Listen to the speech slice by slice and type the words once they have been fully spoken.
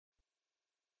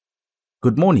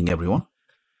Good morning, everyone.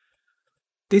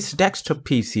 This desktop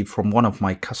PC from one of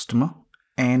my customer,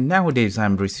 and nowadays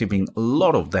I'm receiving a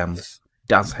lot of them,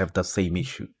 does have the same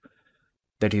issue.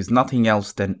 That is nothing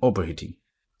else than overheating.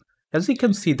 As you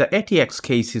can see, the ATX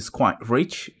case is quite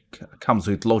rich, comes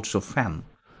with lots of fan,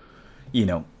 you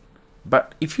know.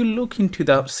 But if you look into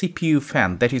the CPU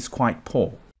fan, that is quite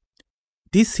poor.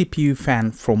 This CPU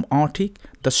fan from Arctic,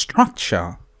 the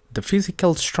structure, the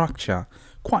physical structure,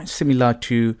 quite similar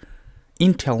to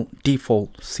Intel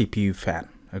default CPU fan,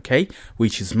 okay,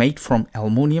 which is made from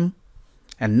aluminum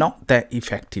and not that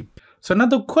effective. So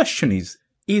another question is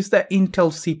the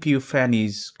Intel CPU fan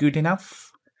is good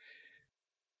enough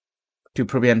to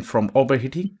prevent from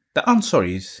overheating? The answer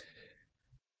is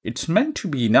it's meant to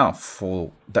be enough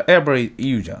for the average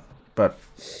user, but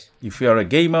if you are a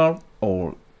gamer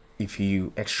or if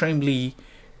you extremely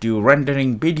do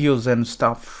rendering videos and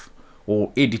stuff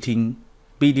or editing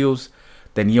videos,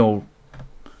 then your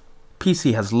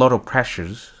PC has a lot of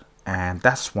pressures, and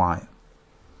that's why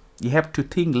you have to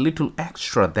think a little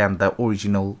extra than the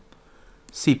original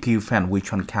CPU fan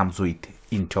which one comes with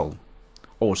Intel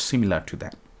or similar to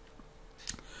that.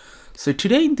 So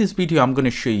today in this video I'm going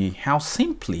to show you how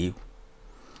simply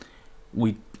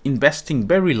with investing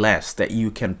very less that you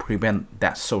can prevent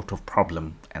that sort of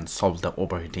problem and solve the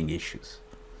overheating issues.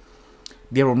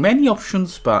 There are many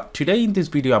options, but today in this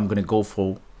video I'm going to go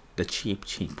for the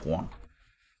cheap one.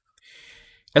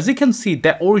 As you can see,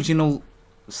 the original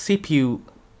CPU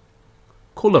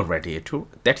cooler radiator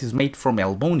that is made from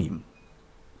aluminum.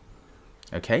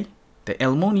 Okay, the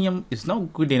aluminum is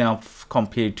not good enough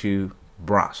compared to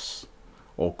brass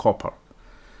or copper.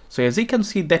 So as you can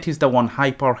see, that is the one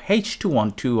Hyper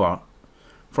H412R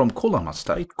from Cooler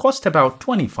Master. It cost about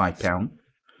 £25.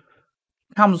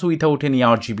 Comes without any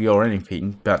RGB or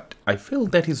anything, but I feel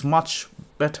that is much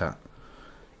better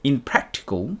in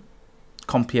practical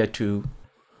compared to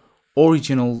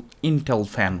original Intel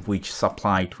fan which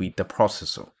supplied with the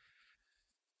processor.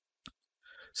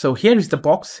 So here is the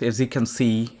box. As you can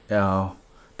see, the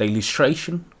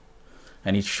illustration,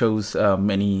 and it shows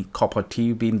many copper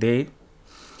tube in there,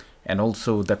 and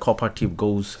also the copper tube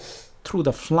goes through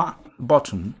the flat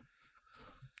bottom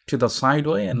to the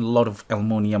sideway, and a lot of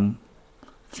aluminum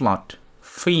flat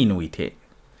fin with it.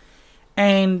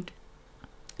 And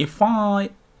if I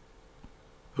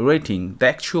rating the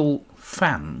actual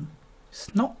fan,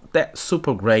 it's not that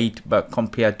super great, but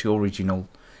compared to original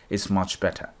it's much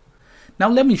better. Now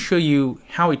let me show you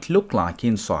how it looked like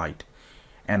inside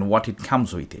and what it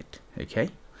comes with it.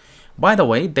 Okay, by the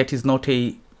way, that is not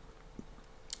a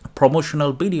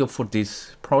promotional video for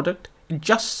this product,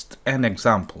 just an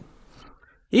example.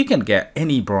 You can get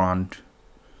any brand,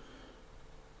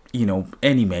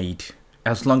 any made,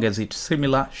 as long as it's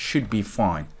similar, should be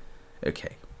fine.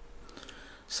 Okay,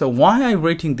 so why I'm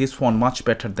rating this one much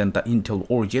better than the Intel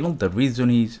original? The reason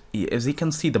is, as you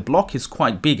can see, the block is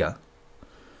quite bigger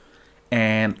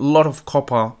and a lot of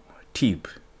copper tube,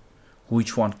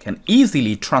 which one can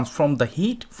easily transform the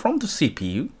heat from the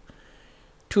CPU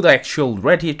to the actual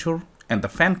radiator, and the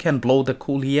fan can blow the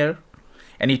cool air,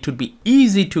 and it would be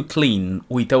easy to clean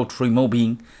without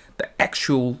removing the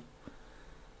actual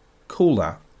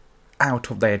cooler out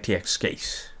of the ATX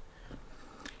case.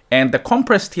 And the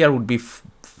compressed air would be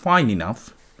fine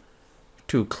enough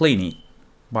to clean it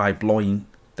by blowing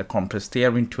the compressed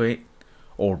air into it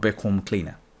or vacuum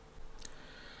cleaner.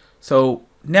 So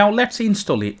now let's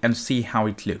install it and see how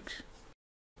it looks.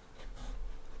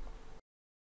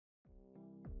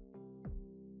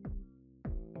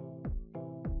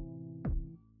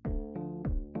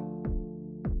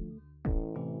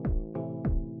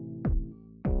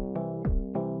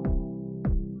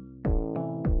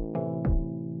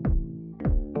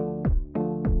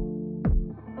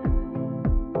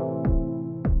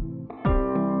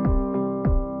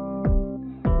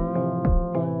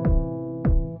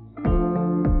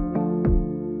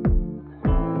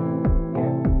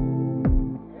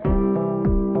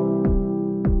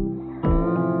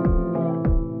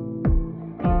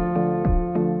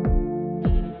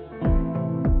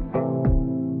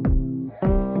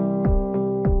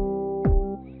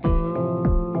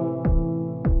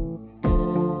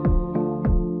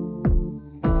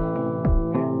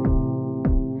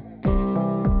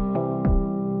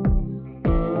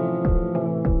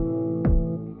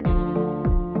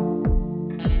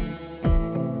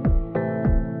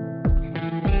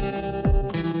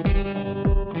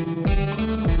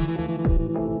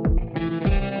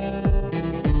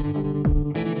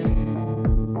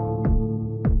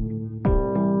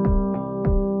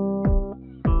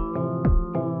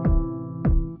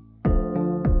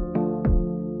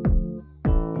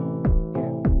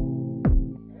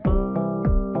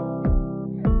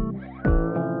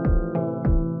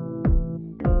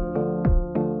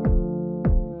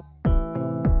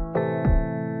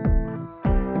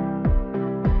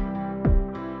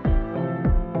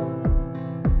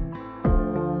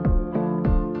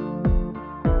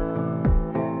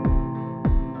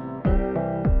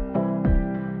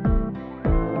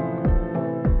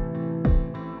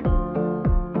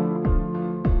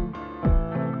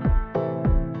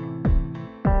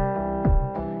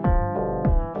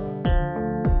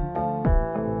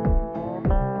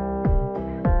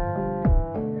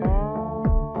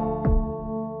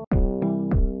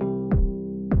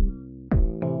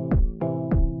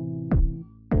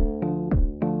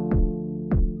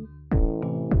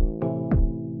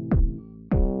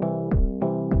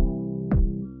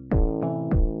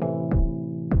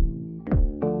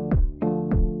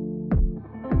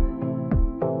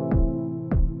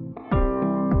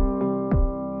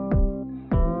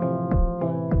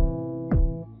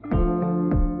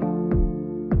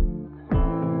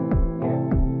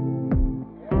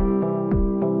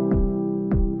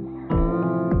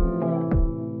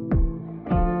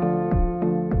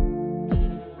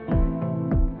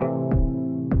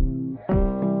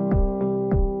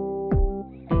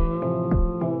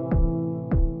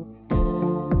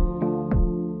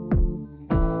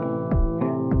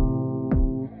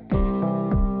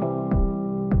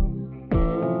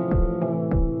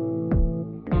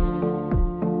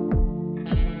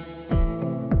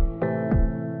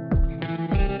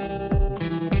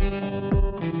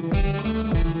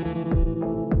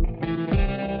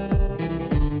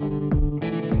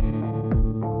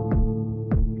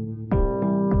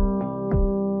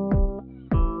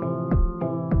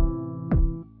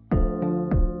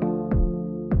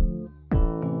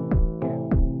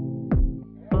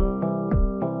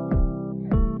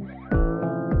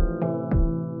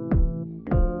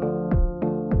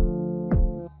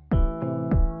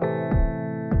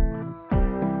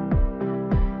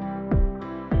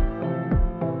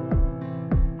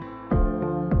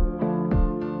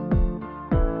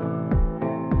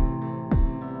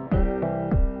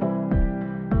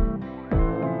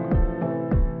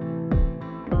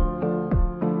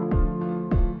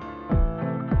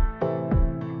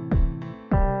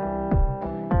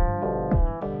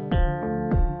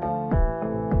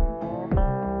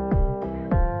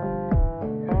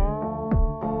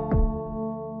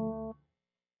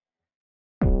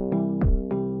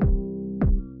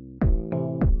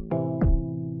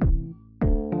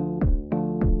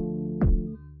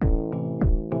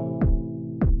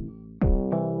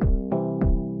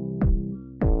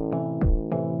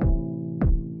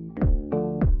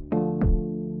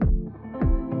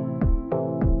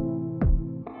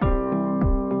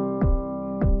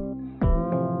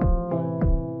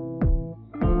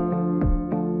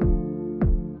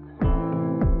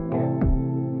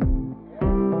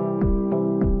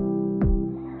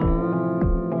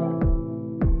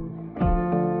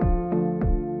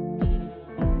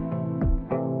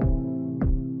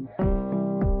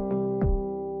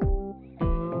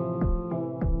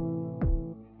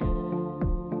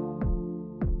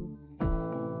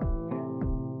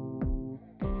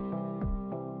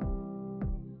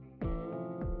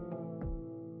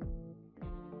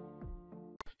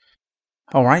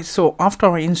 Alright, so after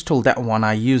I installed that one,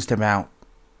 I used about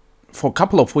for a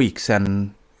couple of weeks,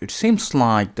 and it seems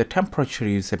like the temperature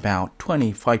is about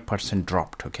 25%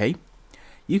 dropped. Okay,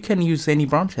 you can use any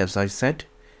brand as I said,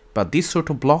 but this sort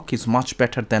of block is much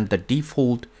better than the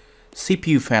default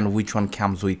CPU fan which one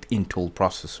comes with Intel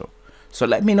processor. So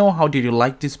let me know how did you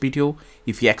like this video.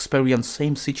 If you experience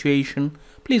same situation,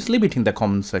 please leave it in the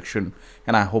comment section,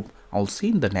 and I hope I'll see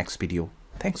you in the next video.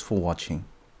 Thanks for watching.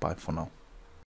 Bye for now.